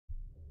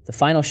The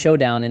final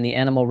showdown in the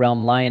animal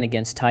realm, lion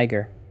against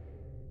tiger.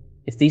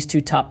 If these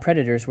two top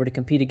predators were to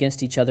compete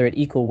against each other at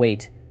equal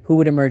weight, who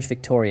would emerge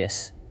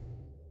victorious?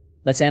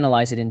 Let's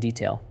analyze it in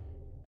detail.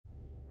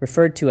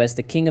 Referred to as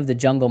the king of the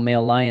jungle,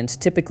 male lions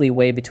typically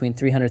weigh between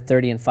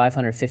 330 and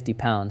 550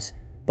 pounds,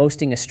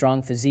 boasting a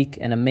strong physique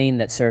and a mane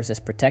that serves as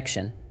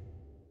protection.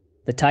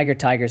 The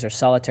tigers are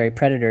solitary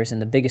predators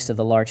and the biggest of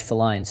the large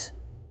felines.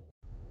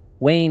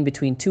 Weighing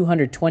between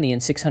 220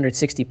 and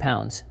 660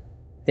 pounds,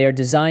 they are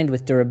designed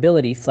with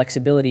durability,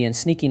 flexibility, and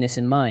sneakiness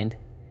in mind.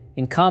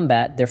 In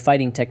combat, their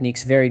fighting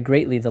techniques vary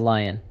greatly. The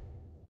lion.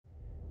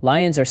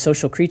 Lions are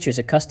social creatures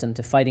accustomed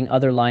to fighting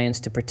other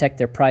lions to protect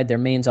their pride. Their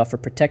manes offer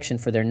protection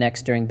for their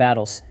necks during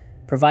battles,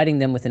 providing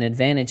them with an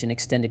advantage in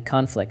extended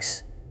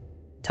conflicts.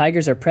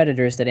 Tigers are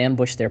predators that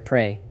ambush their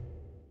prey.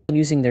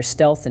 Using their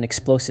stealth and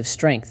explosive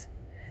strength,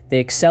 they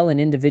excel in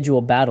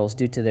individual battles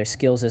due to their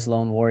skills as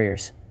lone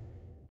warriors.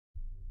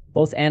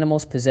 Both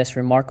animals possess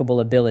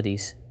remarkable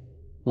abilities.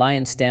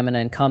 Lion stamina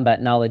and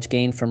combat knowledge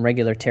gained from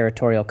regular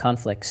territorial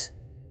conflicts.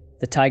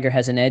 The tiger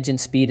has an edge in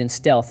speed and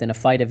stealth in a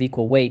fight of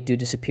equal weight due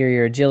to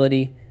superior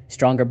agility,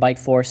 stronger bite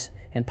force,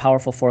 and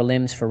powerful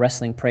forelimbs for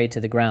wrestling prey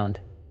to the ground.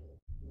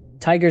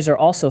 Tigers are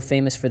also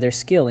famous for their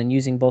skill in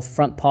using both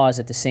front paws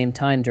at the same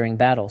time during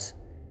battles.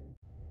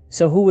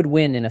 So who would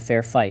win in a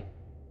fair fight?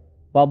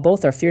 While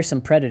both are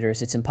fearsome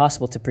predators, it's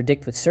impossible to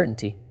predict with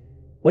certainty.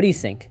 What do you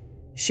think?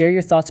 Share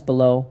your thoughts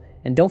below,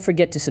 and don't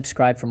forget to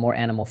subscribe for more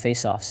animal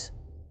face-offs.